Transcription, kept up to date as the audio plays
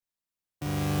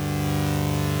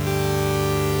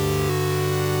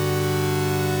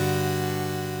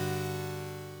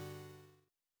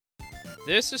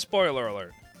This is Spoiler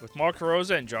Alert with Mark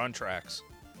Rosa and John Trax.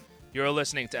 You're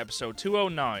listening to episode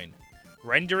 209,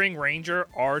 Rendering Ranger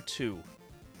R2.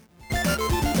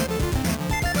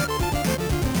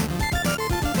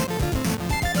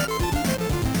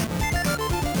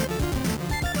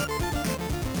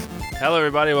 Hello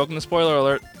everybody, welcome to Spoiler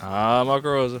Alert. I'm Mark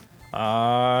Rosa.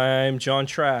 I'm John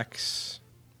Trax.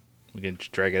 We can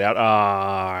drag it out.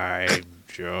 I'm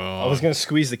John. I was going to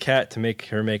squeeze the cat to make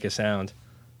her make a sound.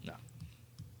 No.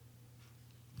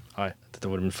 Hi. I thought that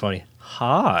would have been funny.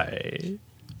 Hi.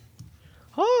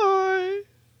 Hi.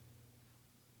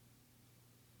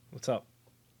 What's up?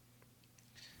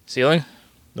 Ceiling?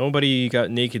 Nobody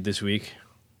got naked this week.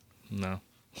 No.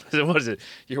 What is it?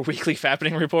 Your weekly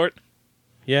fappening report?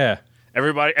 Yeah.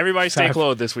 Everybody stay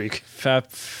clothed this week.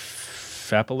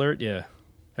 Fap alert? Yeah.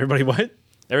 Everybody what?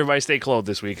 Everybody stay clothed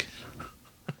this week.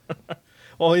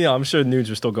 Well, yeah, I'm sure the nudes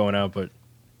are still going out, but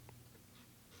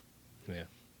yeah.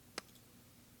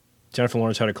 Jennifer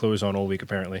Lawrence had her clothes on all week,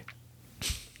 apparently.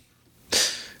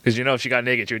 Because if she got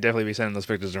naked, she would definitely be sending those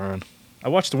pictures around. I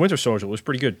watched The Winter Soldier. It was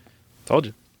pretty good. Told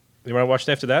you. You know what I watched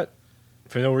after that?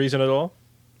 For no reason at all?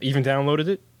 Even downloaded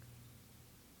it?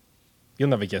 You'll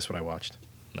never guess what I watched.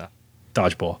 No.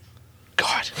 Dodgeball.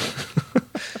 God.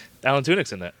 Alan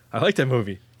Tudyk's in that. I like that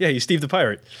movie. Yeah, he's Steve the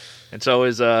Pirate. And so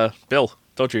is Bill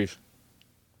Dauterive.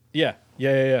 Yeah.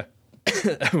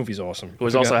 That movie's awesome. Who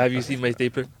was also Have You Seen My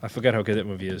Paper? I forgot how good that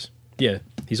movie is. Yeah.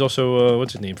 He's also,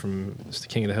 what's his name from It's the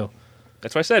King of the Hill?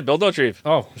 That's what I said, Bill Dauterive.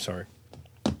 Oh, sorry.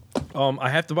 I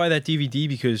have to buy that DVD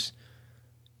because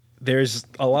there's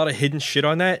a lot of hidden shit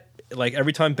on that. Like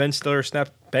every time Ben Stiller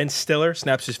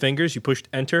snaps his fingers, you push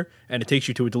enter and it takes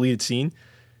you to a deleted scene.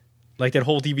 Like that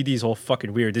whole DVD is all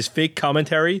fucking weird. There's fake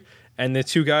commentary and the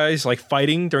two guys like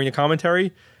fighting during the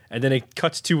commentary, and then it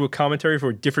cuts to a commentary for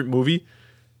a different movie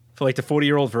for like the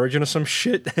 40-year-old virgin or some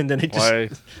shit, and then it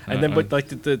just but like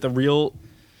the real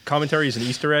commentary is an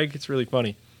Easter egg. It's really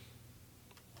funny.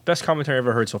 Best commentary I've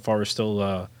ever heard so far is still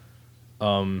the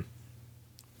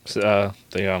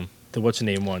what's the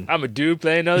name one? I'm a dude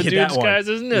playing another dude disguised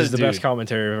as another dude. This is the best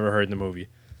commentary I've ever heard in the movie.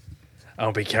 I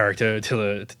don't be character till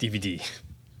the DVD.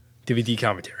 DVD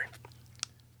commentary.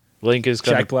 Link is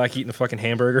gonna Jack Black eating a fucking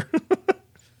hamburger.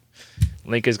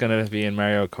 Link is gonna be in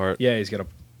Mario Kart. Yeah, he's got a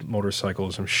motorcycle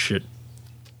or some shit.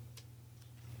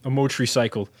 A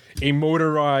motricycle. A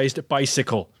motorized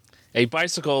bicycle. A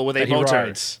bicycle with a that he motor.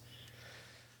 rides.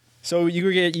 So you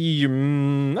go get your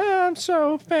I'm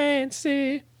so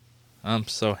fancy. I'm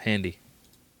so handy.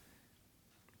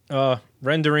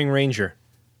 Rendering Ranger.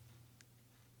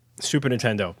 Super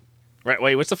Nintendo. Right,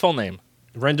 wait, what's the full name?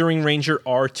 Rendering Ranger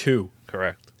R2.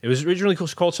 Correct. It was originally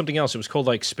called something else. It was called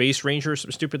like Space Ranger or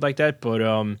something stupid like that, but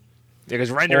Yeah,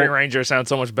 because Rendering Ranger sounds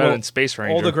so much better than Space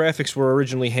Ranger. All the graphics were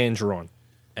originally hand-drawn.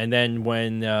 And then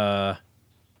when all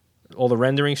the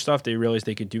rendering stuff, they realized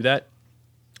they could do that.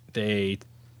 They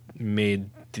made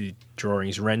the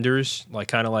drawings renders, like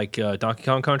kind of like Donkey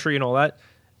Kong Country and all that.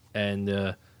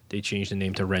 And they changed the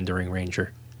name to Rendering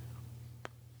Ranger.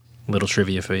 Little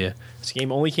trivia for you. This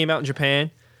game only came out in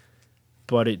Japan,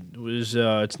 but it was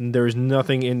there's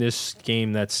nothing in this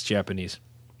game that's Japanese.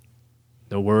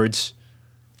 No words.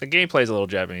 The gameplay's a little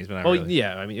Japanese, but not really.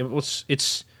 Yeah, I mean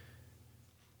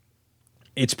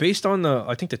it's based on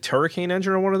I think the Turricane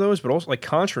engine or one of those, but also like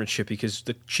Contra and shit, because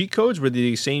the cheat codes were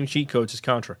the same cheat codes as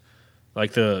Contra.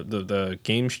 Like the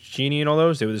Game Genie and all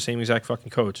those, they were the same exact fucking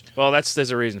codes. Well,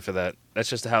 there's a reason for that. That's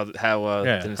just how the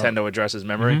Nintendo addresses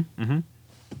memory. Mm-hmm.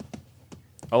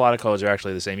 A lot of codes are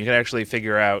actually the same. You can actually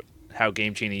figure out how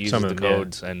Game Genie uses the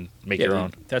codes and make your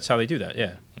own. That's how they do that,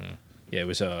 yeah. Yeah, it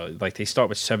was like they start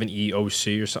with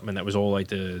 7EOC or something, and that was all like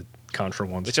the Contra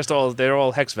ones. It's just they're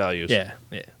all hex values. Yeah.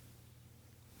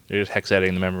 They're just hex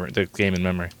editing the game in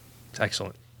memory. It's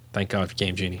excellent. Thank God for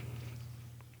Game Genie.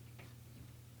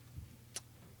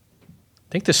 I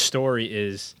think the story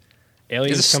is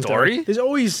aliens Is it come story? to Earth. There's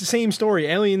always the same story.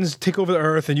 Aliens take over the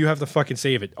Earth, and you have to fucking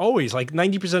save it. Always. Like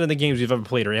 90% of the games we've ever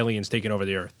played are aliens taking over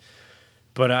the Earth.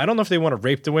 But I don't know if they want to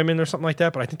rape the women or something like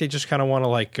that, but I think they just kind of want to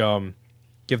like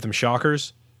give them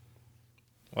shockers.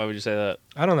 Why would you say that?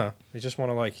 I don't know. They just want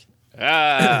to like...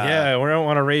 Yeah, we don't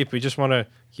want to rape. We just want to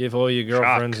give all your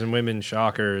girlfriends and women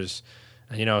shockers.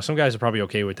 And, some guys are probably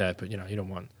okay with that, but, you don't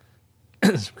want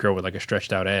some girl with like a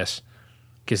stretched out ass.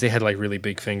 Because they had like really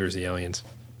big fingers, the aliens.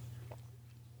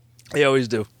 They always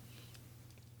do.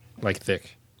 Like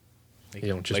thick. You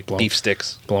don't just like beef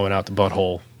sticks. Blowing out the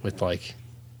butthole with like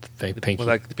the pinky. With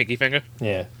like the pinky finger?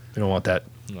 Yeah. We don't want that.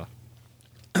 No.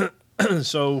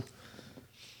 So,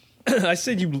 I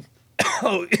said you...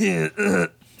 You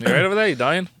right over there? You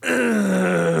dying?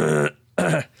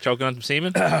 Choking on some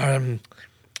semen?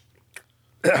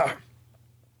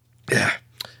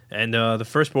 And the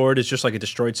first board is just like a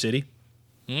destroyed city.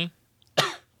 You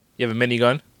have a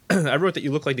minigun? I wrote that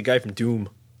you look like the guy from Doom.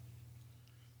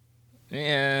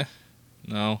 Yeah.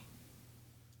 No.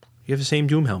 You have the same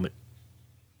Doom helmet.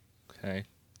 Okay.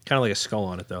 Kind of like a skull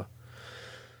on it, though.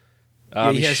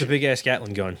 Yeah, he has a big-ass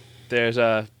Gatling gun. There's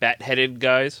bat-headed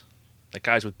guys. Like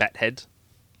guys with bat heads.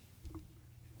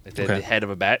 Like the head of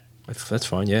a bat. That's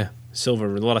fine, yeah. A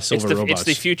lot of silver robots. It's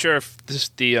the future of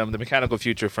the mechanical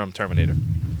future from Terminator.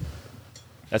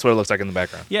 That's what it looks like in the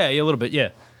background. Yeah, a little bit, yeah.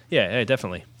 Yeah,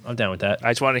 definitely. I'm down with that.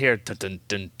 I just want to hear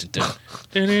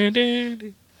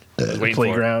The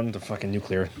playground, the fucking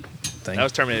nuclear thing. That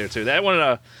was Terminator 2. That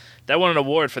won an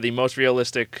award for the most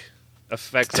realistic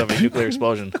effects of a nuclear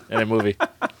explosion in a movie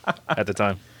at the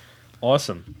time.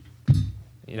 Awesome.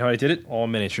 You know how I did it? All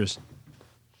miniatures.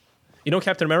 You know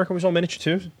Captain America was all miniature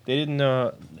too? They didn't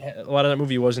a lot of that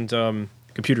movie wasn't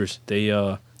computers.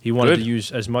 He wanted to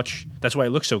use as much. That's why it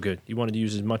looks so good. He wanted to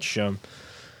use as much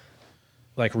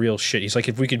like real shit. He's like,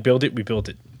 if we could build it, we built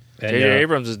it. J.J.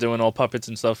 Abrams is doing all puppets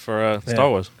and stuff for Star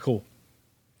Wars. Cool.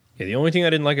 Yeah, the only thing I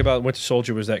didn't like about Winter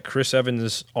Soldier was that Chris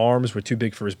Evans' arms were too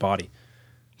big for his body.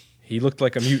 He looked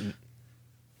like a mutant.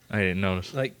 I didn't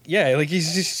notice. Like, yeah, like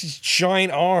he's just these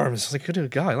giant arms. Like, good at a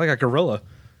guy, like a gorilla.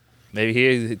 Maybe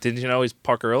didn't you know he's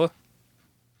part gorilla?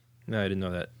 No, I didn't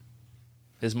know that.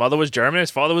 His mother was German,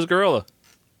 his father was gorilla.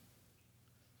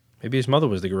 Maybe his mother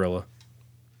was the gorilla.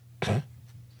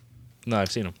 No,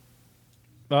 I've seen him.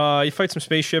 You fight some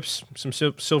spaceships, some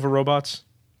silver robots.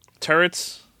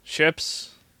 Turrets,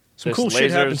 ships. Some cool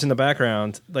shit happens in the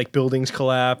background. Like buildings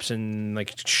collapse and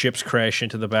like ships crash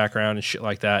into the background and shit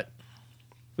like that.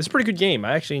 It's a pretty good game.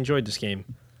 I actually enjoyed this game.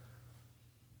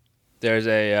 There's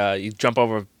you jump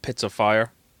over pits of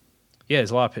fire. Yeah,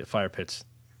 there's a lot of fire pits.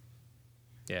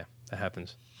 Yeah, that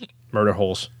happens. Murder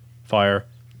holes, fire,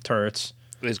 turrets.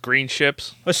 There's green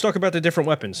ships. Let's talk about the different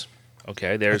weapons.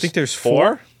 Okay, I think there's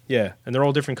four. Yeah, and they're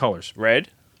all different colors. Red,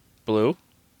 blue,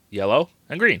 yellow,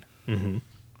 and green. Mm-hmm.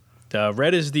 The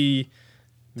red is the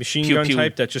machine gun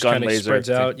type that just kind of spreads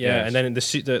out. Yeah, and then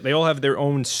they all have their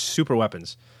own super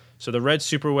weapons. So the red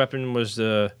super weapon was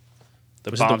the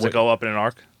bombs that go up in an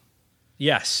arc.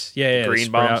 Yes, yeah.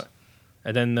 Green bombs. Out.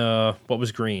 And then what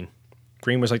was green?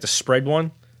 Green was like the spread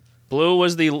one. Blue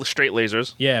was the straight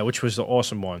lasers. Yeah, which was the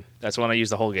awesome one. That's the one I used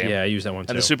the whole game. Yeah, I used that one too.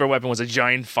 And the super weapon was a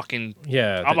giant fucking.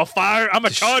 Yeah, I'm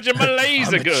charging my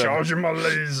laser gun. I'm charging my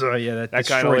laser. Yeah, that kind of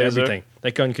destroyed laser. Everything.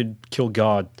 That gun could kill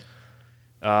God.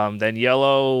 Then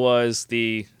yellow was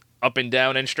the up and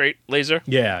down and straight laser.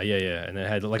 Yeah, and it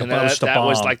had like and a bomb. That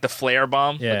was like the flare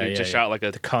bomb. Yeah, like it just shot like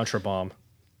the Contra bomb.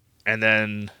 And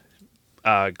then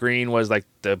green was like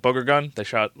the booger gun that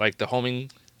shot like the homing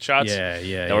shots.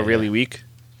 Yeah. That were really weak.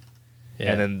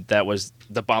 Yeah. And then that was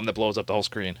the bomb that blows up the whole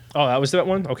screen. Oh, that was that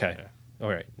one? Okay. Yeah. All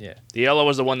right, yeah. The yellow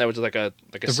was the one that was like a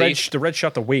the red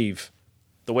shot the wave.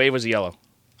 The wave was the yellow.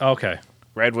 Okay.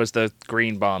 Red was the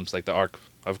green bombs, like the arc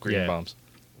of green bombs.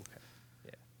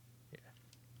 Okay.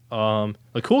 Yeah.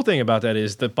 The cool thing about that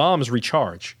is the bombs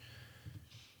recharge.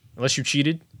 Unless you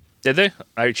cheated. Did they?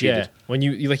 I cheated. Yeah. When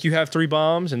you have 3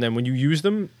 bombs and then when you use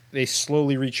them, they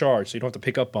slowly recharge, so you don't have to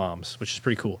pick up bombs, which is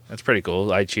pretty cool. That's pretty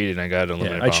cool. I cheated and I got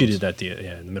unlimited bombs. I cheated that deal.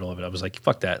 Yeah, in the middle of it. I was like,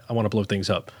 fuck that. I want to blow things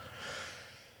up.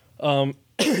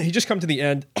 You just come to the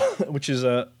end, which is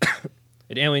an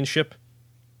alien ship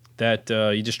that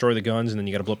you destroy the guns and then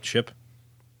you got to blow up the ship.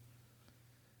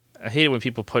 I hate it when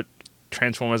people put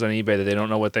Transformers on eBay that they don't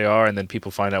know what they are, and then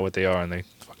people find out what they are and they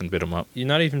fucking bid them up. You're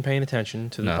not even paying attention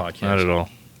to the podcast. Not at all.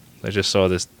 I just saw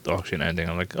this auction ending.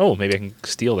 I'm like, oh, maybe I can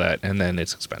steal that, and then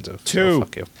it's expensive. 2. So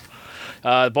fuck you.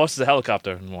 The boss is a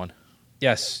helicopter in 1.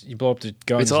 Yes, you blow up the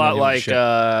guns. It's a lot like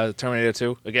Terminator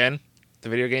 2. Again, the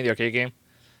video game, the arcade game.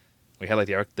 We had like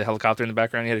the helicopter in the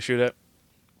background you had to shoot at.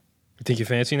 You think you're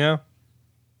fancy now?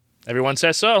 Everyone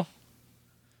says so.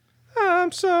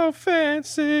 I'm so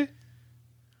fancy.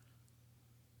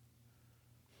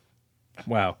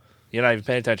 Wow. You're not even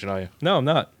paying attention, are you? No, I'm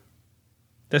not.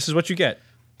 This is what you get.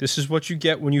 This is what you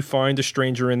get when you find a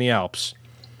stranger in the Alps.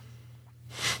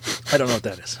 I don't know what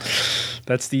that is.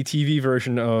 That's the TV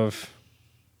version of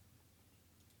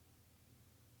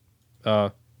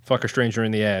Fuck a Stranger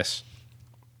in the Ass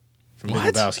from What?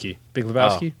 Big Lebowski. Big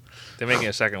Lebowski? Oh, they're making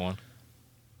a second one.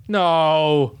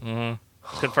 No.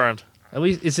 Mm-hmm. Confirmed. At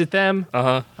least, is it them?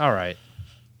 Uh-huh. All right.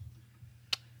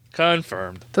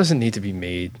 Confirmed. Doesn't need to be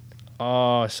made.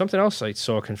 Something else I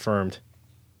saw confirmed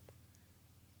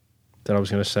that I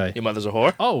was going to say. Your mother's a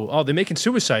whore? Oh, they're making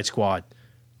Suicide Squad.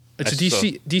 It's a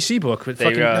DC book, but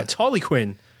fucking that's Harley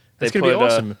Quinn. That's going to be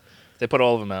awesome. They put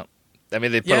all of them out. I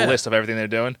mean, they put a list of everything they're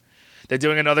doing. They're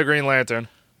doing another Green Lantern,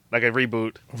 like a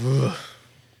reboot.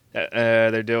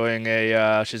 They're doing a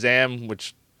Shazam,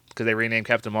 because they renamed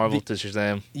Captain Marvel to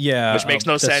Shazam. Yeah. Which makes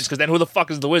no sense, because then who the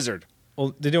fuck is the Wizard?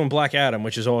 Well, they're doing Black Adam,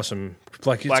 which is awesome.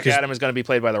 Black Adam is going to be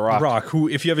played by The Rock. Rock, who,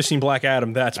 if you ever seen Black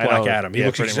Adam, that's Black Adam. He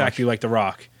looks exactly like The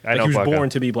Rock. I know he was Black born Adam.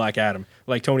 to be Black Adam.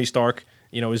 Like Tony Stark,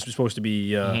 is supposed to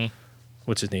be,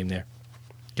 what's his name there?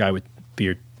 Guy with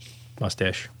beard,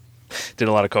 mustache. Did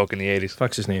a lot of coke in the 80s.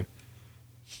 Fuck's his name?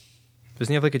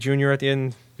 Doesn't he have like a junior at the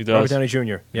end? He does. Robert Downey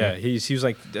Jr. Yeah, he was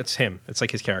like, that's him. It's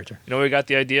like his character. You know where we got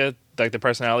the idea, like the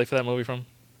personality for that movie from?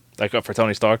 Like for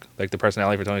Tony Stark? Like the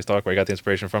personality for Tony Stark, where he got the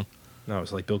inspiration from? No, it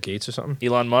was like Bill Gates or something.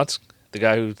 Elon Musk, the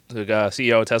guy who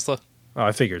CEO of Tesla. Oh,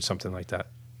 I figured something like that.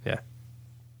 Yeah.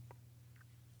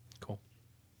 Cool.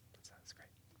 That's great.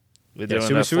 They're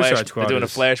doing Suicide Squad. They're doing a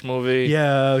Flash movie.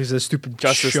 Yeah, it was a stupid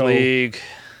Justice show. League.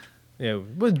 Yeah,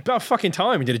 it was about fucking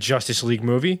time we did a Justice League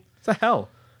movie. What the hell?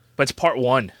 But it's part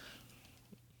 1.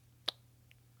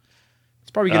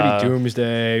 It's probably going to be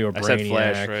Doomsday or Brainiac. I said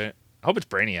Flash, right? I hope it's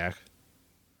Brainiac.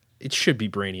 It should be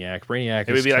Brainiac. Brainiac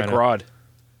It would be like Grodd.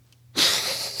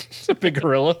 It's a big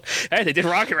gorilla. Hey, they did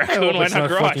Rocket Raccoon. Why It's not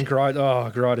Grodd? fucking Grodd.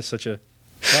 Oh, Grodd is such a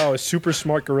super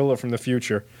smart gorilla from the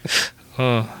future.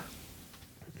 Huh.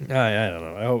 I don't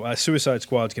know. I hope Suicide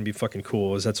Squad's going to be fucking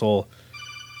cool, as that's all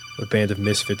a band of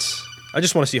misfits. I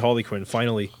just want to see Harley Quinn,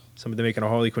 finally. Somebody making a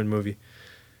Harley Quinn movie.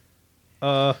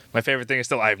 My favorite thing is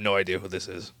still I have no idea who this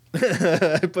is. But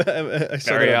I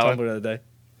saw Barry that on Allen. Tumblr the other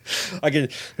day.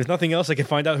 There's nothing else I can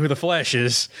find out who the Flash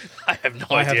is. I have no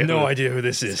I idea. have no idea who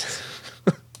this is.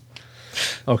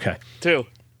 Okay. 2.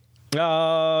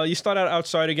 You start out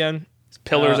outside again.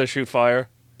 Pillars that shoot fire.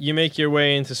 You make your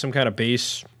way into some kind of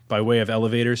base by way of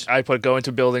elevators. I put go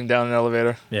into building, down an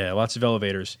elevator. Yeah, lots of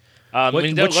elevators. Go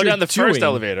you're down the first doing-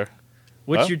 elevator.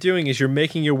 What Huh? you're doing is you're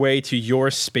making your way to your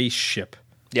spaceship,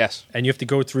 Yes. and you have to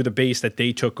go through the base that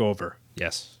they took over.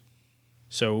 Yes.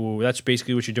 So that's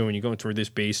basically what you're doing. You're going through this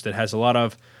base that has a lot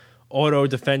of auto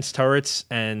defense turrets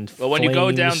and Well, when you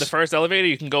go down flames. the first elevator,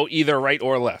 you can go either right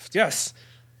or left. Yes.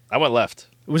 I went left.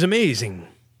 It was amazing.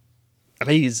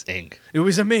 Amazing. It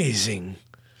was amazing.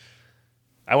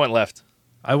 I went left.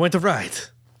 I went to right.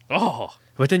 Oh.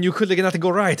 But then you couldn't not go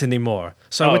right anymore.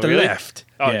 So I Oh, went to really? left.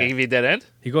 Oh, Yeah. it gave you a dead end?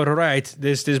 You go to right,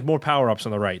 there's more power-ups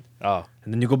on the right. Oh.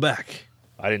 And then you go back.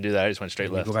 I didn't do that. I just went straight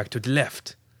And left. you go back to the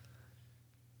left.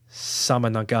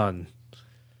 Samanagan.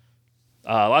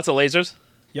 Lots of lasers.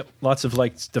 Yep. Lots of,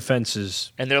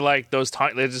 defenses. And they're like those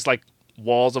they're just like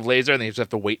walls of laser, and you just have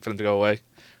to wait for them to go away.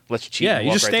 Let you cheat. Yeah, and you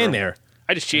walk just right stand through 'em. there.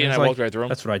 I just cheated and It's I walked right through them.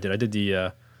 That's what I did. I did the,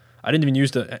 I didn't even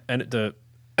use the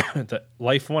the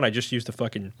life one. I just used the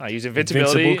fucking I used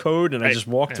invincibility. invincible code, and I just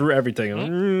walked through everything.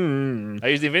 I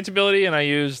used the invincibility, and I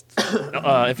used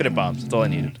infinite bombs. That's all I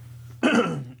needed.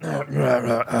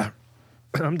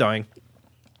 I'm dying.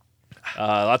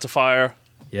 Lots of fire.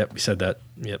 Yep, we said that.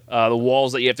 Yep. The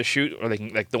walls that you have to shoot, or they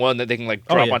can the one that they can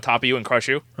drop yeah. on top of you and crush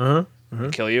you, Uh-huh.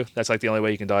 and kill you. That's the only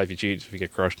way you can die if you cheat. If you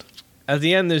get crushed, At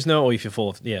the end, there's no. If you're full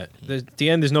of at the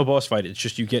end, there's no boss fight. It's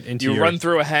just you get into you your, run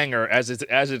through a hangar as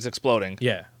it's exploding.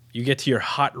 Yeah, you get to your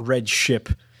hot red ship.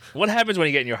 What happens when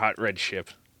you get in your hot red ship?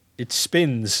 It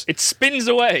spins. It spins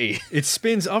away. It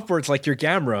spins upwards like your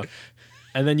camera,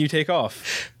 and then you take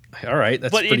off. All right,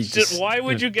 that's But pretty. it's just, why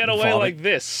would you get away vomit. like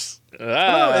this? No,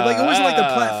 it wasn't like the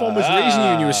platform was raising you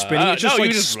and you were spinning. It just no, like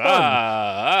you just spun.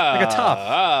 Like a top.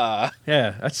 top.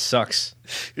 Yeah, that sucks.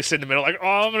 You sit in the middle like, oh,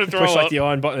 I'm gonna throw Push up. like the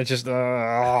on button. It just.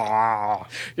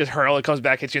 Just hurl. It comes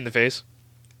back, hits you in the face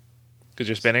because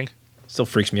you're spinning. Still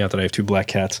freaks me out that I have 2 black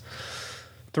cats.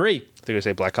 3 I think I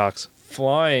say Blackhawks.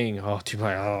 flying. Oh, 2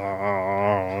 black.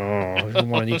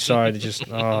 One on each side. It just.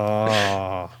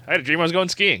 I had a dream I was going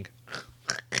skiing.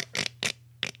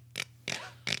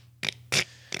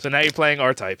 So now you're playing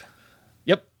R-Type.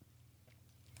 Yep.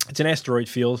 It's an asteroid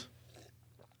field.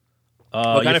 What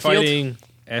kind you're of field? fighting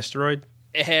asteroid.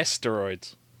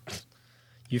 Asteroids.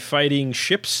 You're fighting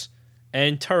ships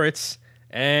and turrets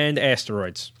and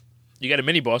asteroids. You got a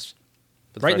mini boss.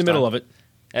 Right in the middle of it,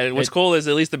 And what's cool is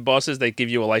at least the bosses, they give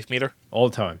you a life meter. all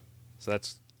the time. So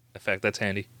that's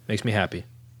handy. Makes me happy.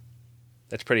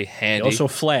 That's pretty They handy. also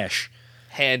flash.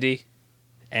 handy.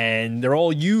 And they're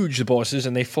all huge, the bosses,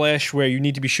 and they flash where you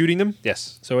need to be shooting them.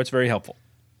 Yes. So it's very helpful.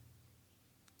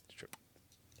 It's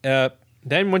true.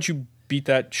 Then once you beat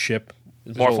that ship,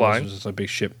 More flying. It's a big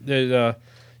ship.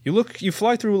 You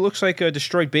fly through what looks like a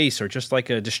destroyed base or just like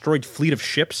a destroyed fleet of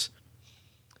ships.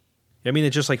 I mean,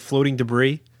 it's just like floating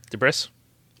debris. Debris.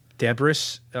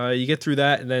 You get through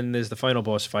that, and then there's the final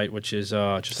boss fight, which is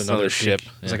just It's another big- ship.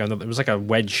 It was like a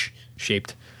wedge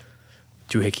shaped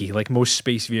doohickey, like most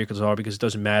space vehicles are, because it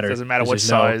doesn't matter. Doesn't matter 'cause what there's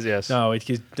size, yes. No, it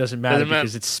doesn't matter Doesn't matter.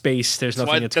 because it's space. There's That's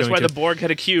nothing why, that's that's going why to... the Borg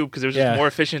had a cube, because it was just more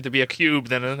efficient to be a cube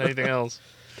than anything else.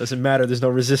 Doesn't matter. There's no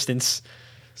resistance.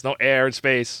 There's no air in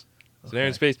space. There's an air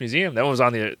and space museum. That one was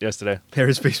on yesterday.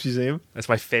 Air Space Museum. That's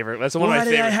my favorite. That's one of Why my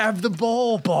did I favorite. have the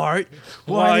ball, Bart?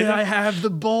 Why Why did did- I have the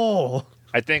ball?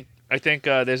 I think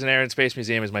there's an air and space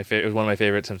museum is is one of my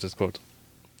favorite Simpsons quotes.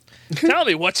 Tell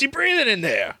me, what's he breathing in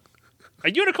there? A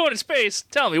unicorn in space.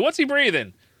 Tell me, what's he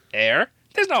breathing? Air?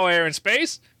 There's no air in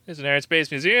space. There's an air and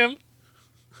space museum.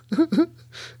 I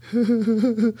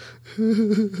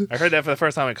heard that for the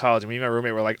first time in college, and me and my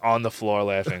roommate were like on the floor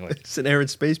laughing. Like, It's an Air and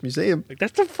Space Museum.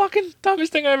 that's the fucking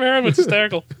dumbest thing I ever heard. It's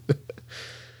hysterical.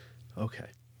 Okay.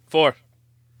 4.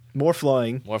 More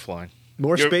flying. More flying.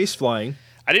 More You're- space flying.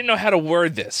 I didn't know how to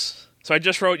word this, so I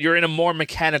just wrote, "You're in a more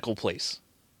mechanical place."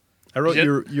 I wrote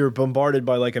Is it- you're bombarded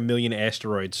by like a million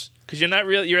asteroids. Because you're not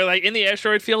real. You're like in the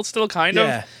asteroid field still, kind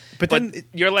Yeah. of. But then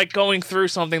you're like going through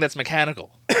something that's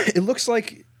mechanical. it looks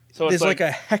like So it's there's like a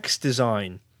hex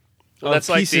design Well, of that's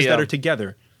like pieces the, that are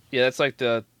together. Yeah, that's like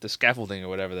the scaffolding or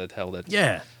whatever that held it.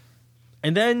 Yeah.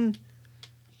 And then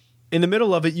in the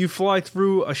middle of it, you fly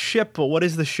through a ship. But what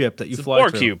is the ship that you It's a fly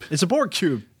Borg through? cube. It's a Borg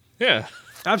cube. Yeah.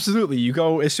 Absolutely. You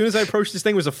go, as soon as I approached this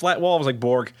thing, it was a flat wall. I was like,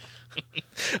 Borg.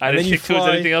 I then didn't you think there was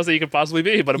fly- anything else that you could possibly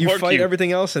be, but a You Borg fight cube.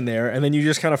 everything else in there, and then you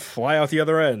just kind of fly out the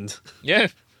other end. Yeah.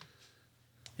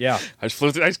 Yeah. I just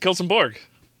flew through. I just killed some Borg.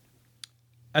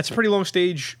 That's a pretty long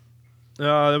stage.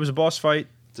 There was a boss fight.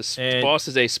 The And- boss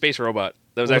is a space robot.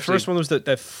 That was Well, actually the first one was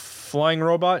that flying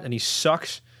robot, and he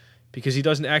sucks because he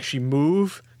doesn't actually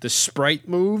move. The sprite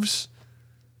moves.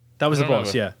 That was I the don't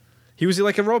boss, remember. yeah. He was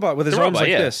like a robot with his The arms robot, like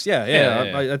yeah. this.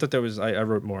 Yeah. I thought that was... I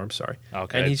wrote more, I'm sorry.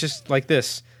 Okay. And he's just like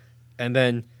this. And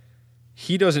then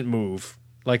he doesn't move.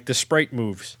 Like the sprite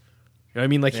moves. You know what I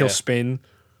mean? Like he'll Yeah. spin,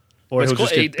 or What's he'll cool,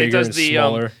 just get it bigger does and the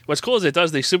smaller. what's cool is it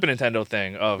does the Super Nintendo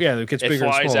thing of Yeah, it gets bigger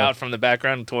and flies smaller. out from the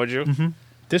background towards you.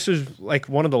 This was like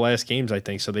one of the last games, I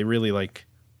think, so they really like...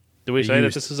 Did we They say that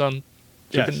used- this is on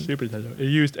Yes, Super Nintendo. It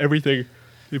used everything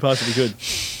they possibly could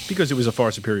because it was a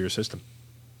far superior system.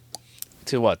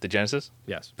 to what? The Genesis?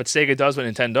 Yes. But Sega does what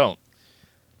Nintendo don't.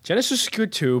 Genesis is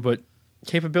good too, but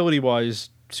capability-wise,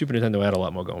 Super Nintendo had a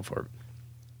lot more going for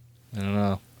it. I don't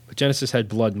know. But Genesis had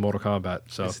blood in Mortal Kombat,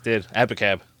 so Yes, it did.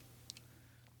 Abacab.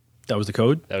 that was the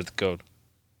code. That was the code.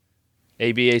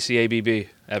 ABACABB. The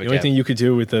only Abacab. thing you could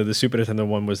do with the Super Nintendo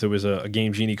one was there was a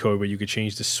Game Genie code where you could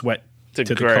change the sweat To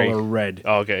to the gray. color red.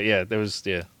 Oh, okay. Yeah, there was.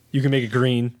 Yeah. You can make it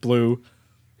green, blue.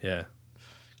 Yeah.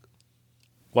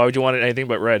 Why would you want it anything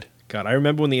but red? God, I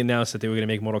remember when they announced that they were going to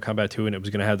make Mortal Kombat 2 and it was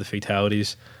going to have the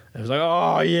fatalities. I was like,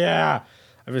 oh, yeah.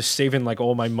 I was saving like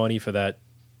all my money for that.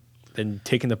 Then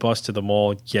taking the bus to the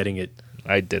mall, getting it.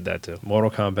 I did that too. Mortal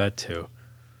Kombat 2.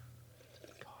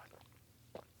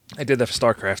 I did that for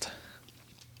StarCraft.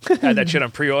 Had that shit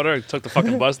on pre-order. Took the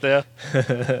fucking bus there.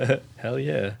 Hell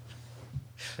yeah.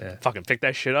 Fucking picked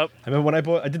that shit up. I remember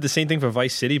when I did the same thing for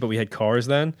Vice City, but we had cars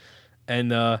then.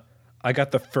 And I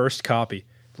got the first copy.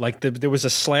 Like there was a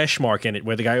slash mark in it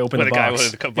where the guy opened Where the the guy box.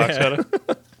 wanted to cut box cutter.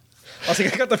 I was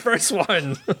like, I got the first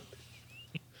one.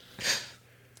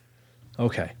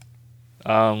 Okay.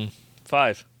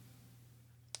 5.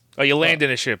 Oh, you land in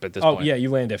a ship at this Oh point. yeah, you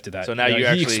land after that. So now Yeah, you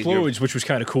he actually- explodes, which was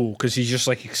kind of cool because he just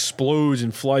like explodes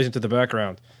and flies into the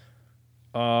background.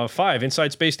 5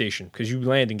 inside space station because you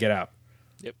land and get out.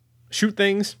 Yep. Shoot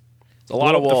things. A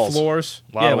lot of blow up walls. The floors.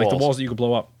 Lot Yeah, of like the walls. walls that you could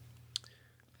blow up.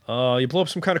 You blow up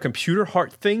some kind of computer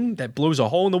heart thing that blows a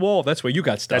hole in the wall. That's where you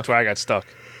got stuck. That's where I got stuck.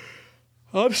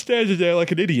 I'm standing there like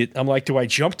an idiot. I'm like, do I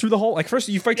jump through the hole? Like first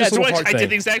you fight Yeah, this so little I heart thing. did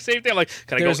the exact same thing. I'm like,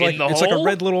 can I go There's in like the it's hole? like a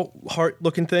red little heart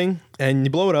looking thing, and you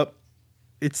blow it up.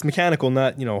 It's mechanical,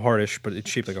 not heartish, but it's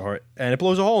shaped like a heart, and it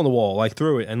blows a hole in the wall, like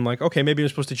through it, and like okay, maybe I'm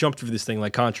supposed to jump through this thing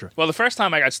like Contra. Well, the first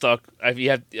time I got stuck,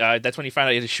 that's when you find out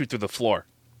you have to shoot through the floor.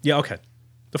 Yeah, okay.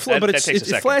 The floor, That- but that takes a it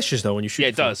second. flashes though when you shoot. Yeah,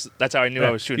 it the floor. does. That's how I knew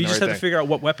I was shooting You the just right have to thing. figure out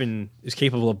what weapon is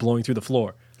capable of blowing through the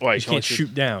floor. Why, you you can't can't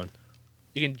shoot down.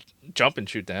 You can jump and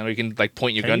shoot down, or you can like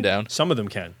point your Can gun you? down. Some of them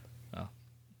can.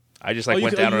 I just Oh, like you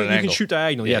went can, down you, on an you angle. can shoot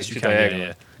diagonal. Yeah, Yes, you you shoot can.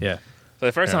 diagonal. Yeah. So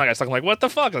the first time I got stuck, I'm like, what the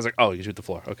fuck? I was like, oh, you shoot the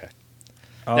floor. Okay.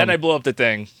 Then I blew up the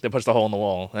thing that puts the hole in the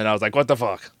wall, and I was like, what the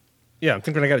fuck? Yeah, I'm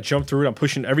thinking I got to jump through it. I'm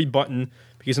pushing every button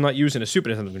because I'm not using a Super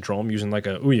Nintendo control. I'm using like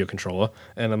a Ouya controller,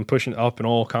 and I'm pushing up in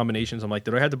all combinations. I'm like,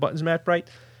 did I have the buttons mapped right?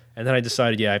 And then I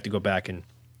decided, yeah, I have to go back and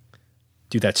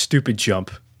do that stupid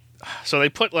jump. So they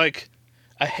put like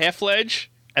a half ledge,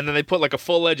 and then they put like a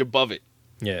full ledge above it.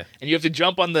 Yeah. And you have to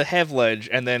jump on the half ledge,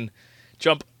 and then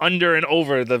jump under and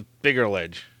over the bigger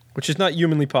ledge. Which is not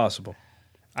humanly possible.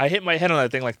 I hit my head on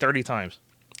that thing like 30 times.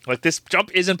 Like, this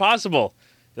jump isn't possible.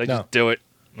 Like, No. just do it.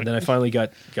 And then I finally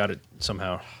got it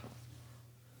somehow.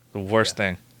 The worst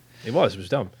thing. It was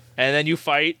dumb. And then you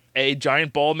fight a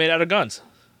giant ball made out of guns.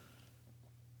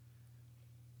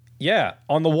 Yeah,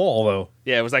 on the wall though.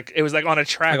 Yeah, it was like on a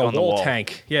track Like a on the wall wall.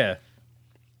 tank. Yeah.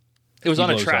 It was He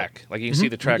on a blows track. Like, you can see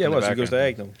the track Yeah, in it the was. He background. goes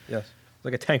diagonal. Yes.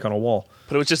 Like a tank on a wall.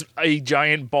 But it was just a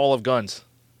giant ball of guns.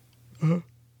 Cool.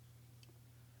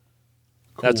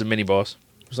 That's a mini boss.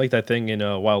 It was like that thing in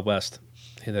Wild West.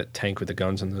 Hey, that tank with the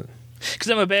guns and the. Because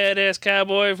I'm a badass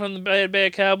cowboy from the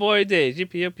bad cowboy days.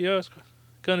 Yippee, yippee, yo.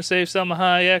 Gonna save Selma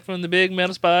Hayek from the big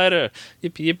metal spider.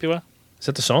 Yippee, yippee, yo. Is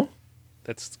that the song?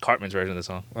 That's Cartman's version of the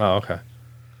song. Oh, okay.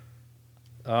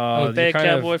 I'm a bad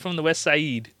cowboy from the West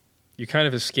Side. You're kind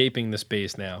of escaping this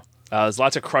base now. There's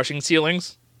lots of crushing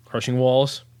ceilings Crushing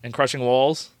walls. and crushing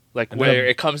walls. Like, And where then-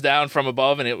 it comes down from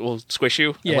above and it will squish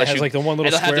you. Yeah, unless it has you, like the one little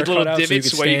and it'll square have the little cut out so you divots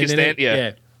could where you can stand in stand.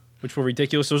 it. Yeah. Which were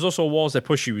ridiculous. There's also walls that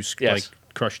push you, Yes. like,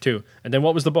 crush too. And then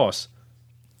what was the boss?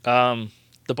 The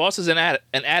boss is an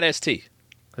AT-ST.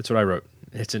 That's what I wrote.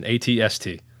 It's an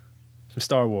ATST from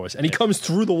Star Wars. And he comes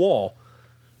through the wall.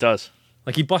 Does.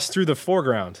 Like, he busts through the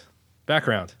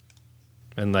background.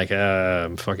 And, like,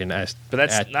 fucking ass. But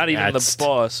that's not even the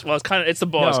boss. Well, it's the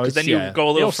boss, No, because then it's- you yeah. go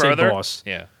a They little all say further. boss.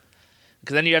 Yeah.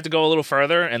 Because then you have to go a little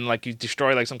further and, like, you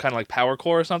destroy, like, some kind of, like, power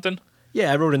core or something.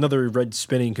 Yeah, I wrote another red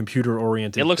spinning computer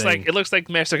oriented It looks like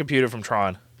Master Computer from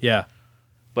Tron, Yeah.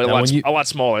 but Now, a lot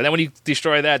smaller. And then when you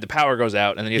destroy that, the power goes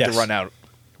out, and then you have to Yes. run out.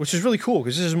 Which is really cool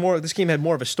because this game had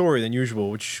more of a story than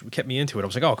usual, which kept me into it. I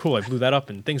was like, oh, cool, I blew that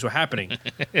up and things were happening.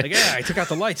 Like, yeah, I took out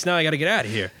the lights, now I got to get out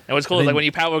of here. And what's cool And is, like, then- when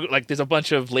you power, like, there's a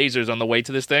bunch of lasers on the way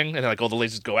to this thing, and, like, all the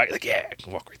lasers go out. You're like, yeah, I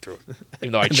can walk right through it.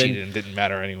 Even though I And then- cheated and it didn't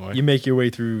matter anymore. You make your way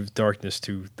through darkness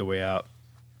to the way out.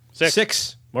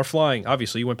 Six. More flying.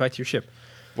 Obviously, you went back to your ship.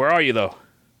 Where are you, though?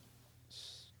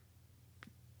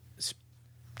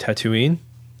 Tatooine?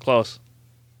 Close.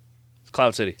 It's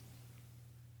Cloud City.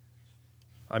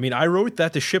 I mean, I wrote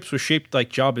that the ships were shaped like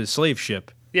Jabba's slave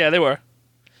ship. Yeah, they were.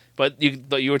 But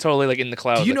you were totally, like, in the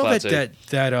clouds. Do you at know Cloud that City.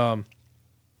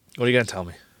 What are you going to tell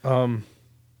me?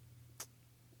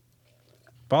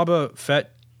 Boba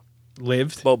Fett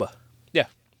lived? Boba. Yeah.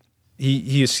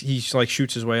 He's like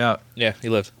shoots his way out Yeah, he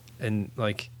lived. and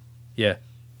like, yeah.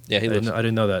 Yeah, he I lived.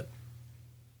 didn't know that.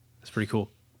 That's pretty cool.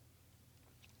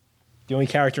 The only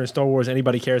character in Star Wars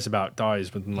anybody cares about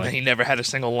dies within like. He never had a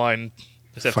single line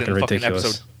except Fucking in fucking ridiculous.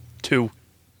 episode 2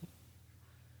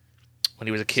 when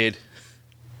he was a kid.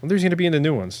 I wonder who's going to be in the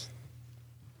new ones.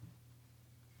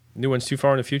 New ones too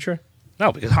far in the future?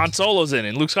 No, because Han Solo's in it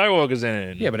and Luke Skywalker's in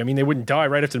it. Yeah, but I mean, they wouldn't die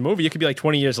right after the movie. It could be like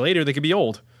 20 years later. They could be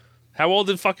old. How old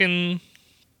did fucking...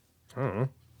 I don't know.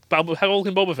 How old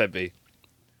can Boba Fett be?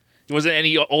 He wasn't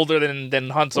any older than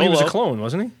Han Well, Solo. he was a clone,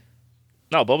 wasn't he?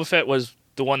 No, Boba Fett was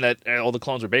the one that all the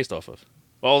clones were based off of.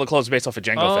 Well, all the clones were based off of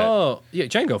Jango Fett. Oh, yeah,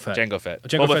 Jango Fett. Jango Fett.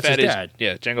 Jango Boba Fett's Fett his is... dad.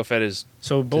 Yeah, Jango Fett is...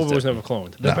 So Boba dad. was never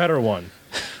cloned. The better one.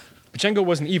 But Jango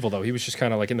wasn't evil, though. He was just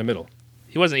kind of like in the middle.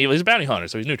 He wasn't evil. He's a bounty hunter,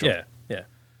 so he's neutral. Yeah, yeah.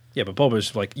 Yeah, but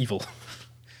Boba's like evil.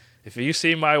 If you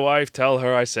see my wife, tell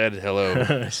her I said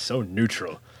hello. So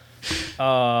neutral.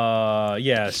 Yeah,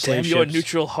 Damn slave your ships.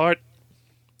 neutral heart.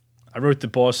 I wrote the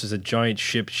boss is a giant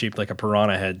ship shaped like a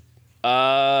piranha head.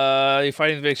 You're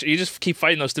fighting the big. You just keep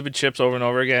fighting those stupid ships over and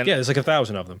over again. Yeah, there's like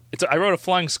 1,000 of them. I wrote a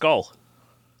flying skull.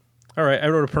 All right, I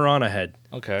wrote a piranha head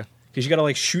Okay, because you got to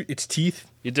like shoot its teeth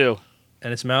you do.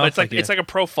 and its mouth. But it's like a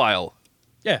profile.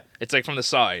 yeah, It's like from the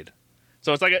side,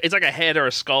 so it's like a head or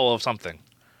a skull of something.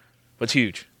 But it's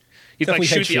huge. You can like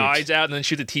Definitely shoot the head-shaped. eyes out and then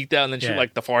shoot the teeth out and then shoot Yeah.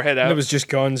 like the forehead and out. there was just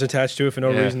guns attached to it for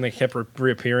no Yeah. reason. They kept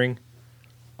reappearing.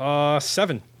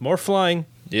 7 more flying.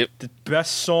 Yep. The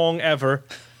best song ever.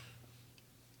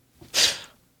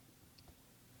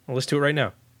 Well, let's do it right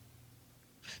now.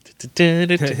 We're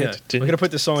gonna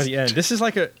put this song at the end. This is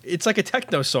it's like a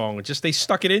techno song. Just they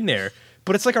stuck it in there,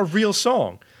 but it's like a real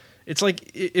song. It's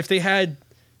like if they had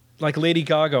like Lady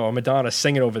Gaga or Madonna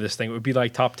singing over this thing, it would be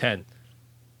like top 10. You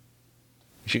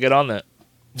should get on that.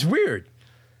 It's weird.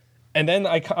 And then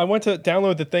I went to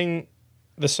download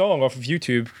the song off of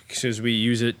YouTube because we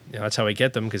use it. You know, that's how I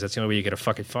get them because that's the only way you gotta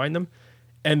fucking find them.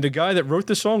 And the guy that wrote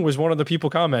the song was one of the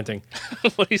people commenting.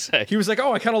 What do you say? He was like,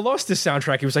 "Oh, I kind of lost this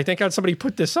soundtrack." He was like, "Thank God somebody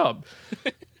put this up."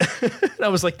 And I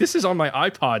was like, "This is on my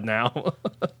iPod now."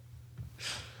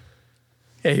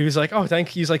 Yeah, he was like, "Oh, thank."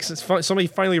 He's like, "Somebody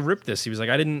finally ripped this." He was like,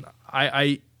 "I didn't.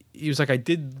 He was like, I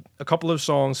did a couple of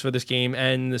songs for this game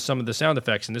and some of the sound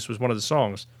effects, and this was one of the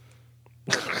songs."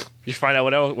 You should find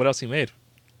out what else he made.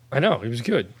 I know it was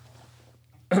good.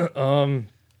 Yeah.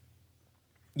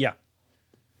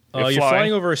 You're flying.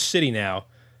 flying over a city now,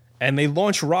 and they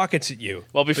launch rockets at you.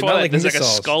 Well, but before not that, there's like a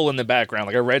missiles. skull in the background,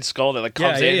 like a red skull that like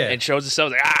comes Yeah, in yeah. and shows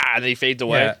itself, like, and then he fades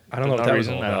away. Yeah, I don't know for what no that was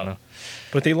reason. all I don't about. know.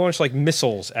 But they launch like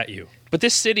missiles at you. But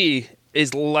this city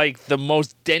is like the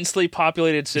most densely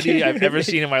populated city I've ever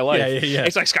seen in my life. Yeah.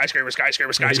 It's like skyscraper,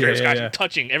 Yeah.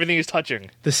 touching. Everything is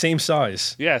touching. The same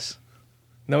size. Yes.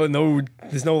 No,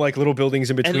 there's no like little buildings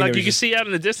in between. And like There's you can just- see out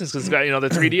in the distance because it's got, the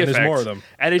 3D effects. there's more of them.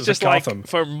 And it's There's just like like Gotham.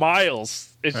 for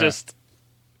miles. It's Yeah. just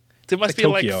there must like be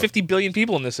like Tokyo. 50 billion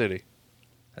people in this city.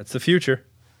 That's the future.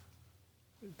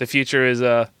 The future is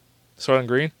Soylent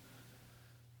Green.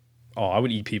 Oh, I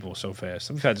would eat people so fast.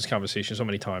 We've had this conversation so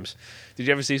many times. Did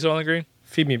you ever see Soylent Green?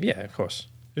 Feed me, yeah, of course.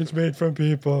 It's made from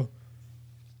people.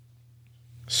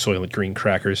 Soylent Green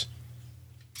crackers.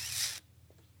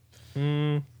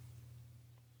 Yeah,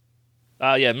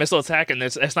 missile attack, and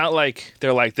it's not like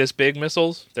they're like this big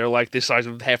missiles. They're like this size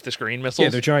of half the screen missiles. Yeah,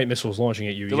 they're giant missiles launching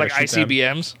at you. They're You like gotta shoot them.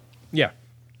 ICBMs. Yeah.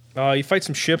 You fight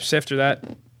some ships after that.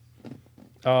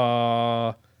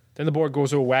 Then the board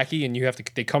goes all wacky, and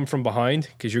they come from behind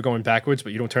because you're going backwards,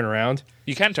 but you don't turn around.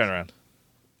 You can turn around.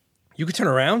 You can turn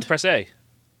around? Press A.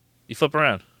 You flip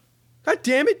around. God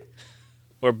damn it.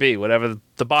 Or B, whatever the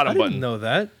I bottom didn't button. know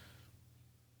that.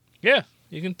 Yeah,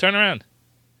 you can turn around.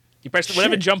 You press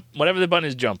whatever the button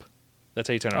is jump. That's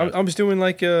how you turn around. I was doing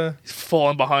like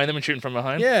Falling behind them and shooting from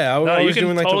behind. yeah, No, I you was can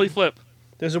doing like totally flip.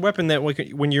 there's a weapon that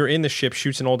when you're in the ship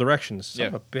shoots in all directions. Son Yeah.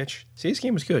 of a bitch. See, this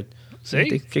game was good.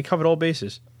 See? They covered all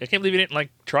bases. I can't believe you didn't like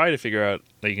try to figure out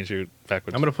that you can shoot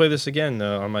backwards. I'm gonna play this again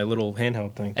on my little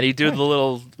handheld thing. And you do the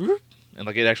little and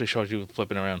like it actually shows you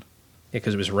flipping around. Yeah,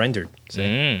 because it was rendered.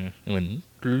 And then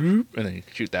you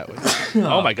shoot that way.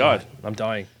 Oh my god. I'm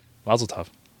dying. Mazel tov.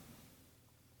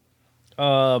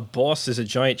 Boss is a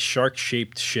giant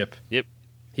shark-shaped ship. Yep.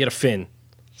 He had a fin,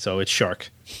 so it's shark.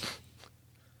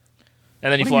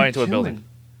 And then you What are fly you into a doing? building.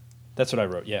 That's what I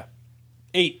wrote. Yeah.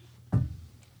 8.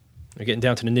 We're getting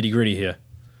down to the nitty-gritty here.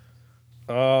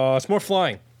 It's more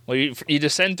flying. Well, you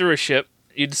descend through a ship.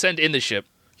 You descend in the ship.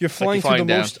 You're flying through flying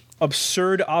the down. most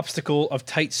absurd obstacle of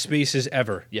tight spaces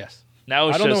ever. Yes. Now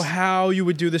it's I don't know just. how you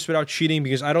would do this without cheating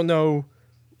because I don't know.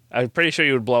 I'm pretty sure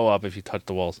you would blow up if you touched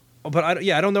the walls. But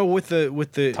I don't know with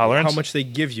the Tolerance? how much they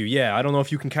give you. Yeah, I don't know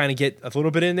if you can kind of get a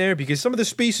little bit in there because some of the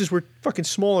spaces were fucking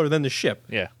smaller than the ship.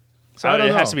 Yeah. So I don't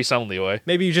it know. has to be some leeway.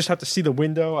 Maybe you just have to see the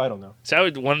window. I don't know. So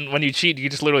when you cheat, you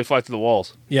just literally fly through the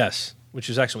walls. Yes, which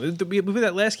is excellent. We played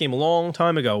that last game a long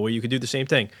time ago where you could do the same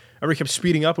thing. Remember, it kept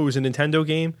speeding up. It was a Nintendo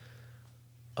game.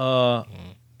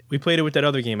 We played it with that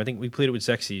other game. I think we played it with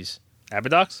Xerxes.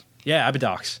 Abadox? Yeah,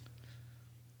 Abadox.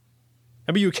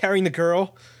 Remember you were carrying the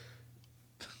girl?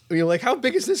 And you're like, how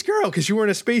big is this girl? Because you were in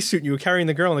a spacesuit and you were carrying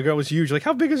the girl and the girl was huge. Like,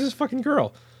 how big is this fucking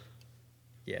girl?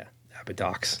 Yeah,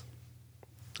 Abadox.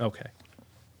 Okay.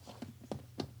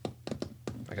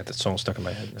 I got that song stuck in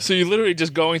my head now. So you're literally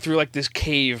just going through like this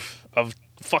cave of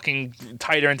fucking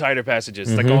tighter and tighter passages.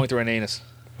 It's like Mm-hmm. going through an anus.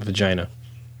 Vagina.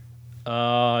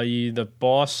 The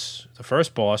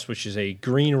first boss, which is a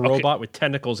green robot with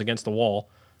tentacles against the wall.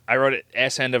 I wrote it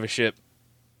ass end of a ship.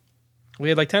 We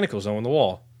had like tentacles on the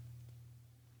wall.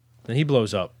 Then he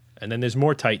blows up, and then there's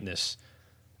more tightness.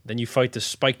 Then you fight the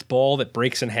spiked ball that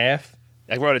breaks in half,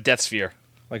 I wrote a death sphere.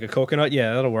 like a coconut.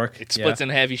 Yeah, that'll work. It splits in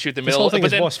half. You shoot the This middle. whole thing but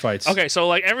is then, boss fights. Okay, so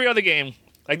like every other game,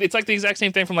 like it's like the exact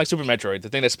same thing from like Super Metroid. The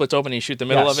thing that splits open and you shoot the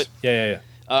middle Yes. of it.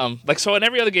 Yeah. Like so in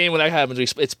every other game when that happens,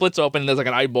 it splits open and there's like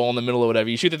an eyeball in the middle or whatever.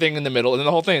 You shoot the thing in the middle and then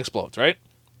the whole thing explodes, right?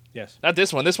 Yes. Not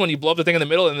this one. This one you blow up the thing in the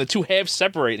middle and the two halves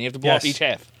separate and you have to blow up Yes. each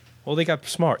half. Well, they got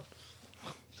smart.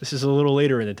 This is a little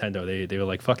later in Nintendo. They were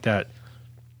like, fuck that.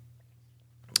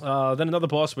 Then another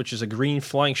boss, which is a green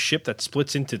flying ship that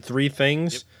splits into three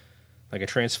things, like a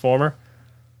transformer.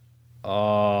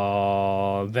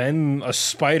 Then a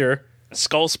spider. A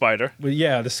skull spider. Well,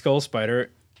 yeah, the skull spider.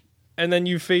 And then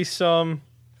you face not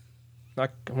I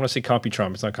want to say Computron,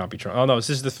 but it's not Computron. Oh no, this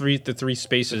is the three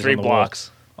spaces, Three on the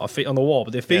blocks. wall. On the wall,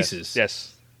 but they're faces.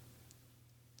 Yes.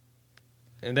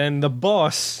 And then the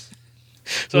boss.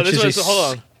 So Which this is was a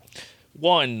hold on.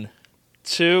 1,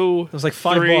 2, There's like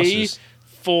 5 3, bosses.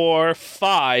 4,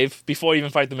 5 before you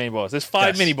even fight the main boss. There's 5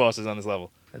 Yes. mini bosses on this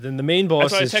level. And then the main boss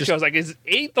That's why I is texted just you. I was like, is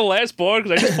 8 the last board?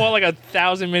 Because I just fought like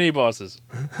 1,000 mini bosses.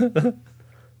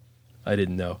 I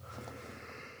didn't know.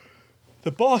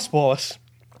 The boss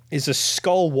is a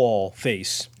skull wall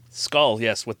face. Skull,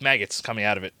 yes, with maggots coming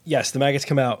out of it Yes, the maggots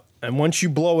come out, and once you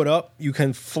blow it up, you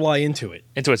can fly into it.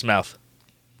 into its mouth,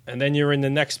 And then you're in the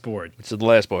next board, which is the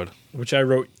last board. which I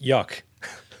wrote yuck.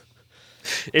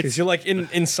 Because It's you're like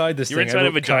inside this you're thing. I inside a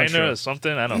wrote vagina Contra. or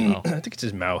something. I don't know. I think it's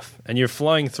his mouth. And you're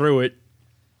flying through it.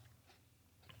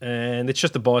 And it's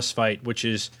just a boss fight, which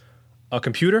is A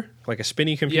computer, like a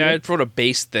spinning computer. Yeah, it wrote a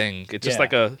base thing. It's just Yeah.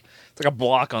 it's like a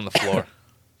block on the floor.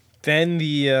 Then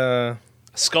the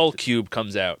Skull Cube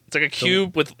comes out. It's like a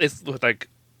cube with like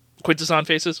Quintesson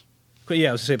faces. yeah,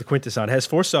 I was gonna say the Quintesson. It has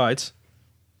 4 sides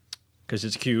because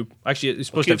it's a cube. Actually, it's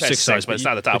supposed to have cube has 6 sides, but it's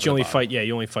not the top But you or the only bottom. fight. Yeah,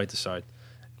 you only fight the side.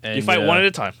 And, You fight one at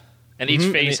a time, and each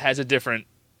and face it- has a different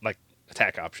like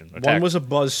attack option. One was a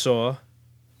buzzsaw.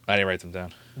 I didn't write them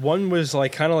down. One was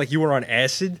like kind of like you were on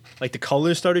acid. Like the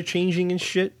colors started changing and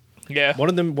shit. Yeah, One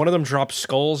of them dropped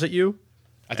skulls at you.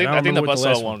 I think I don't the remember what the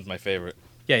Buzzsaw last one was my favorite.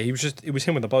 Yeah, it was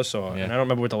him with the buzzsaw, Yeah. and I don't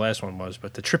remember what the last one was,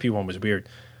 but the trippy one was weird.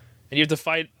 And you have to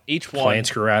fight each one.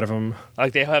 Plants grew out of him.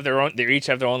 Like they have their own. They each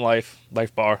have their own life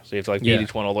bar. So you have to like beat Yeah.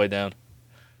 each one all the way down.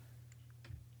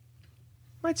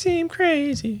 Might seem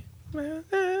crazy.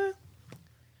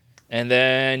 And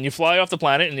then you fly off the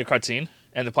planet in your cutscene,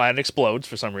 and the planet explodes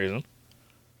for some reason.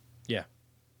 Yeah.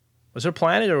 Was it a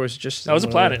planet or was it just? That was a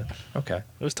planet. Okay.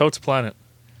 It was Totes Planet.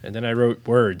 And then I wrote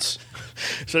words.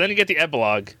 So then you get the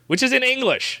epilogue, which is in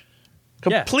English,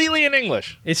 Yeah. completely in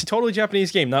English, It's a totally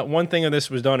Japanese game. Not one thing of this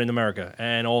was done in America,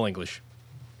 and all English.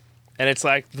 and it's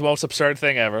like the most absurd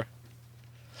thing ever.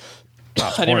 I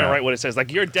didn't even write what it says.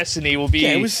 Like your destiny will be.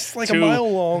 Yeah, it was like a mile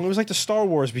long. It was like the Star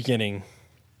Wars beginning.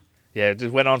 Yeah, it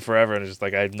just went on forever, and it's just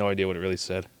like I had no idea what it really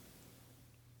said.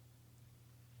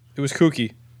 It was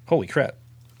kooky. Holy crap.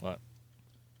 What?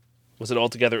 Was it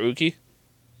altogether Uki?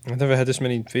 I've never had this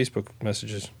many Facebook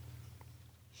messages.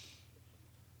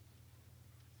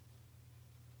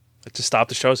 Let's just stop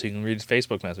the show so you can read his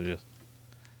Facebook messages.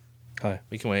 Hi.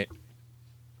 We can wait.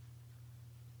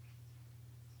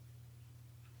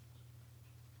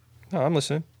 No, I'm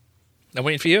listening. I'm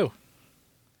waiting for you.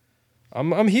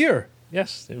 I'm here.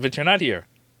 Yes, but you're not here.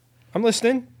 I'm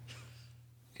listening.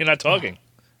 You're not talking.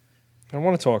 I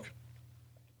want to talk.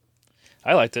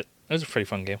 I liked it. It was a pretty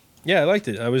fun game. Yeah, I liked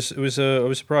it. I was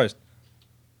surprised.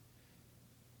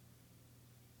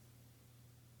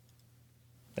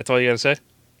 That's all you got to say?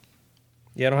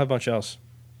 Yeah, I don't have much else.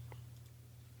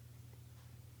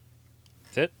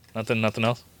 That's it? Nothing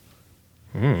else?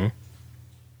 Hmm.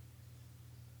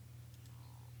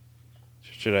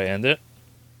 Should I end it?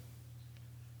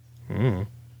 Hmm.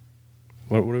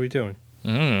 What are we doing?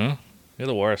 Mm-hmm. You're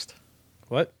the worst.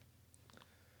 What?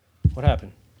 What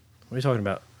happened? What are you talking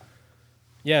about?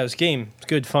 Yeah, this game. It's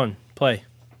good, fun. Play.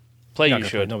 Play Not you gonna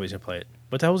should. Play. Nobody's gonna play it.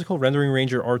 What the hell is it called? Rendering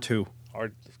Ranger R2.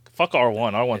 Fuck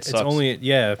R1. R1 It's sucks. only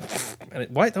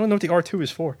What? I don't know what the R2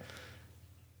 is for.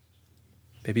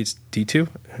 Maybe it's D2.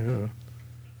 I don't know.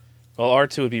 Well,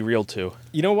 R2 would be real 2.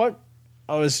 You know what?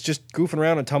 I was just goofing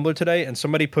around on Tumblr today, and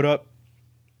somebody put up.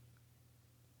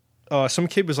 Some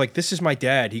kid was like, "This is my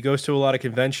dad. He goes to a lot of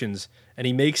conventions and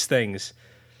he makes things."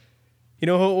 You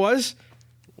know who it was?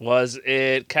 Was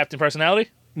it Captain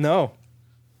Personality? No,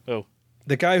 Oh.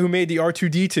 the guy who made the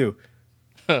R2D2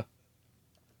 Huh.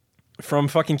 from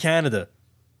fucking Canada.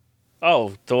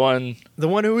 Oh, the one. The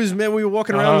one who was we were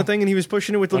walking around the thing and he was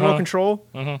pushing it with the remote control.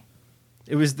 Uh-huh.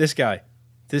 It was this guy.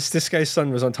 This guy's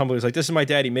son was on Tumblr. He was like, "This is my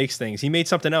dad. He makes things." He made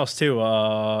something else too.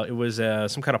 It was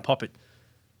some kind of puppet.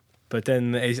 But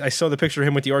then I saw the picture of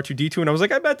him with the R2D2, and I was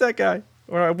like, "I bet that guy."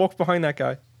 Or I walked behind that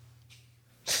guy.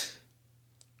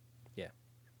 Yeah.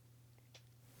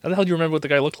 How the hell do you remember what the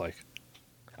guy looked like?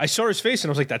 I saw his face, and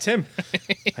I was like, "That's him."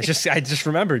 I just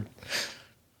remembered.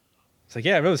 It's like,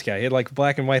 yeah, I know this guy. He had like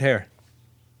black and white hair.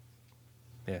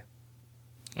 Yeah.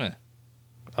 Eh.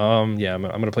 Yeah, I'm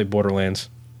gonna play Borderlands.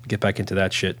 Get back into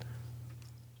that shit.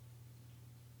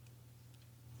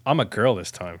 I'm a girl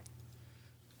this time.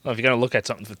 Well, if you're going to look at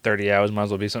something for 30 hours, might as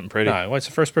well be something pretty. Nah, well, it's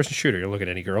a first-person shooter. You're looking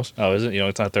at any girls? Oh, is it? You know,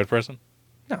 it's not third person?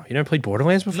 No, you never played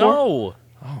Borderlands before? No.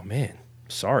 Oh man,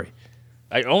 sorry.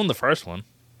 I own the first one.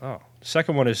 Oh, the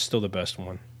second one is still the best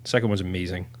one. The second one's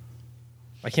amazing.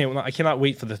 I cannot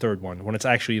wait for the third one when it's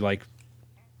actually like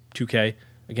 2K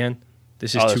again.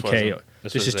 This is Oh, this 2K. wasn't.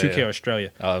 This This is was 2K a-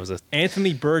 Australia. Oh, it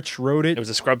Anthony Birch wrote it. was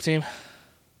a scrub team?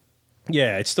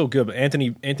 Yeah, it's still good. But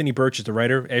Anthony Birch is the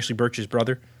writer. Ashley Birch's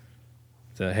brother.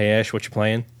 The Hey Ash, what you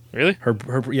playing? Really? Her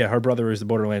brother is the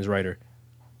Borderlands writer.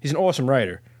 He's an awesome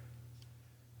writer.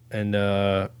 And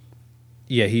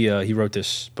yeah, he wrote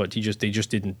this, but they just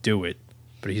didn't do it.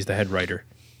 But he's the head writer.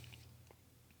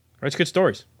 Writes good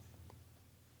stories.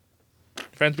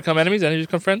 Friends become enemies, enemies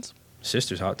become friends?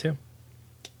 Sister's hot too.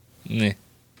 Nah.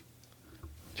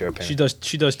 Your opinion.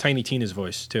 She does Tiny Tina's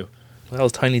voice too. What the hell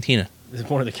is Tiny Tina? It's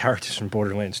one of the characters from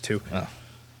Borderlands 2. Oh.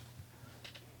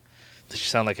 Does she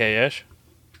sound like Hey Ash?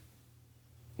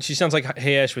 She sounds like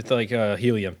Hey Ash with like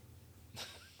helium.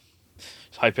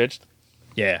 High pitched?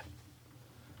 Yeah,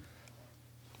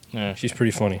 Yeah. she's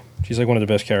pretty funny. She's like one of the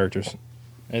best characters.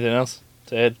 Anything else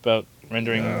to add about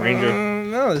Rendering Ranger.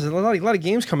 No, there's a lot of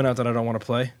games coming out that I don't want to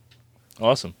play.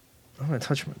 Awesome. I'm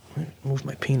gonna move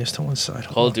my penis to one side.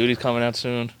 Call of Duty's coming out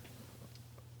soon.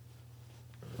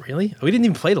 Really? We didn't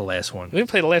even play the last one. We didn't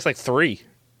play the last like 3.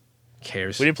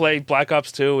 Cares? We didn't play Black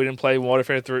Ops 2. We didn't play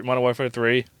Modern Warfare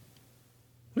 3.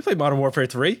 We played Modern Warfare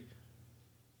 3.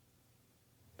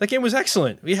 That game was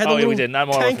excellent. We had Oh, the yeah, we little did. Not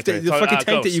Modern tank, Warfare 3. the fucking tank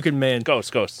that Ghosts. you can man.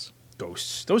 Ghosts.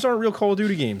 Those aren't real Call of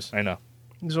Duty games. I know.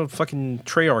 These are fucking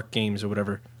Treyarch games or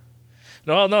whatever.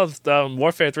 No.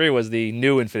 Warfare 3 was the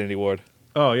new Infinity Ward.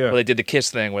 Oh yeah, Where they did the Kiss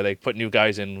thing, where they put new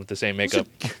guys in with the same makeup.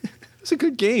 It's a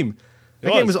good game. It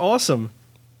That game was. was awesome.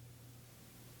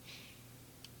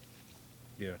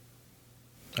 Yeah.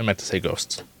 I meant to say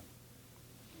Ghosts.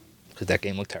 Because that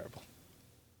game looked terrible.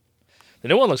 The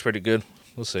new one looks pretty good.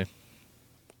 We'll see.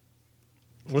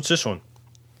 What's this one?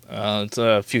 It's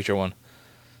a future one.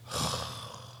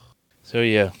 So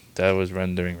yeah, that was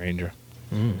Rendering Ranger.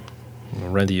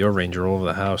 Render your Ranger all over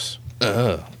the house.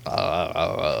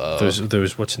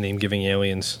 Those what's the name giving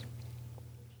aliens?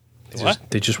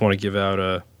 They just want to give out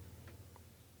I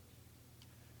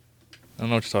don't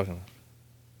know what you're talking about.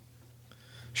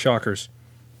 shockers.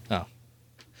 Oh.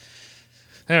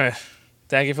 Anyway,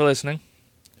 thank you for listening.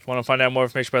 If you want to find out more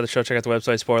information about the show, check out the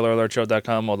website,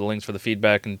 spoileralertshow.com. All the links for the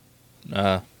feedback and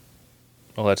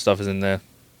all that stuff is in there.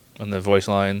 On the voice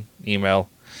line, email,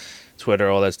 Twitter,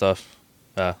 all that stuff.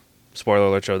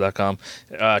 Spoileralertshow.com.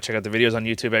 Check out the videos on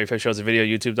YouTube. Every Fish Show's a video,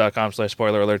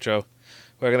 youtube.com/spoileralertshow.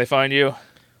 Where can they find you?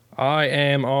 I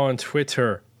am on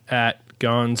Twitter at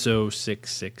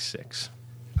Gonzo666.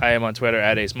 I am on Twitter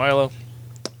at Ace Milo.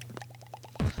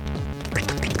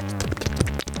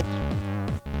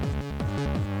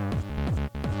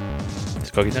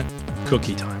 It's cookie time?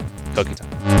 Cookie time. Cookie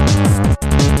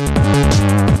time.